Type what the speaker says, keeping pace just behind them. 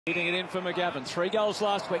Leading it in for McGavin. 3 goals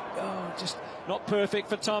last week. Oh, just not perfect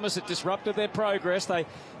for Thomas. It disrupted their progress. They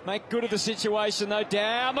make good of the situation, though.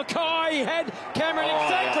 Down. Mackay had Cameron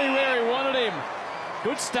exactly where he wanted him.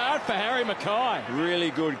 Good start for Harry Mackay. Really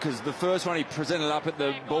good, because the first one he presented up at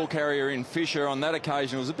the ball carrier in Fisher on that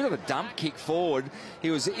occasion was a bit of a dump kick forward. He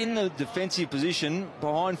was in the defensive position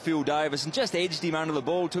behind Phil Davis and just edged him under the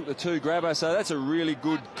ball, took the 2 grabber. So that's a really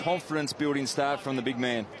good confidence-building start from the big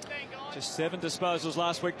man. Just 7 disposals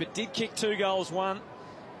last week, but did kick 2 goals,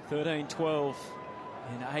 13-12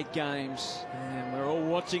 in 8 games. And we're all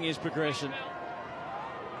watching his progression.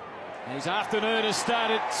 And his afternoon has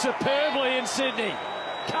started superbly in Sydney.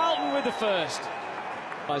 Carlton with the first.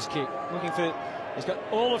 Nice kick. Looking for... He's got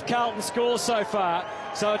all of Carlton's scores so far.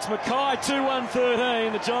 So it's Mackay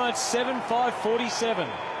 2-1-13. The Giants 7-5-47.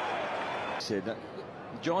 Said that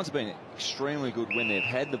the Giants have been extremely good when they've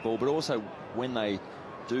had the ball, but also when they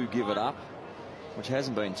do give it up, which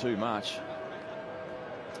hasn't been too much.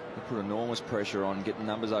 They put enormous pressure on getting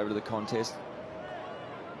numbers over to the contest.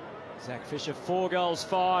 Zach Fisher, 4 goals,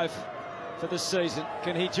 5 for the season.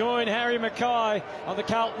 Can he join Harry Mackay on the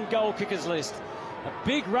Carlton goal kickers list? A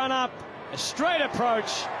big run up, a straight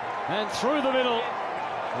approach, and through the middle.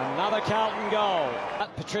 Another Carlton goal.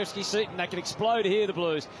 Petrevski-Seton, they can explode here, the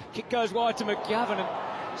Blues. Kick goes wide to McGavin and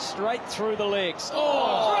straight through the legs.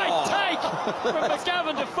 Oh, great take from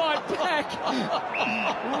McGavin to fight back.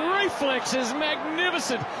 Reflex is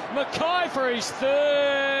magnificent. Mackay for his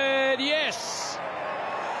 3rd. Yes.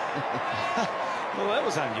 Well, that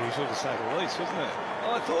was unusual to say the least, wasn't it?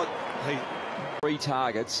 I thought he... 3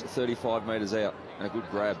 targets, 35 metres out, and a good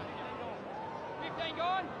grab.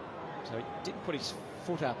 So he didn't put his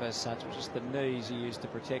foot up as such, it was just the knees he used to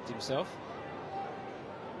protect himself.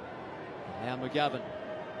 Now McGavin.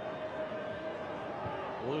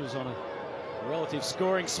 Blues on a relative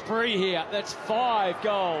scoring spree here. That's 5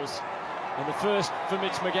 goals, and the first for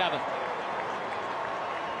Mitch McGavin.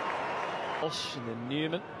 Walsh and then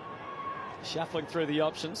Newman shuffling through the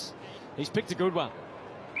options. He's picked a good one.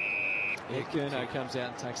 Curnow comes out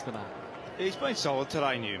and takes the mark. He's been solid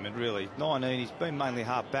today, Newman, really. 19, he's been mainly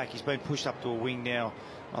half back. He's been pushed up to a wing now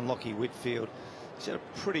on Lockie Whitfield. He's had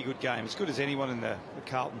a pretty good game, as good as anyone in the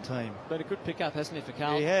Carlton team. Been a good pick-up, hasn't he, for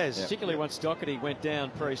Carlton? He has. Particularly once Doherty went down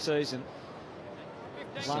pre-season.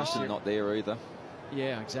 Last year not there either.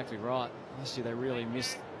 Yeah, exactly right. Last year they really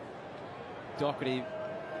missed Doherty,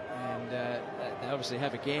 and they obviously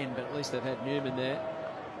have again, but at least they've had Newman there.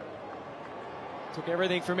 Took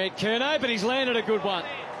everything from Ed Curnow, but he's landed a good one.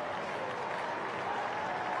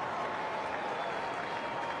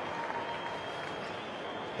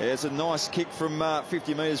 Yeah, it's a nice kick from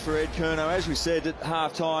 50 metres for Ed Curnow. As we said at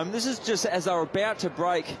half-time, this is just as they're about to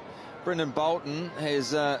break. Brendan Bolton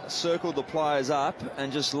has circled the players up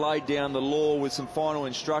and just laid down the law with some final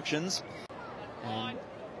instructions. And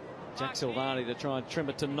Jack Silvani to try and trim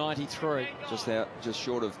it to 93. Just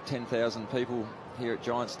short of 10,000 people here at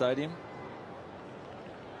Giant Stadium.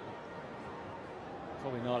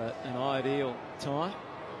 Probably not an ideal time.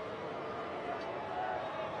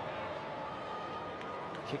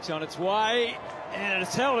 Kicks on its way, and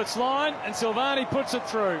it's held its line, and Silvani puts it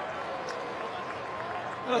through.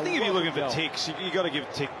 Well, I think if you're looking for ticks, you've got to give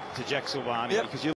a tick to Jack Silvani, because you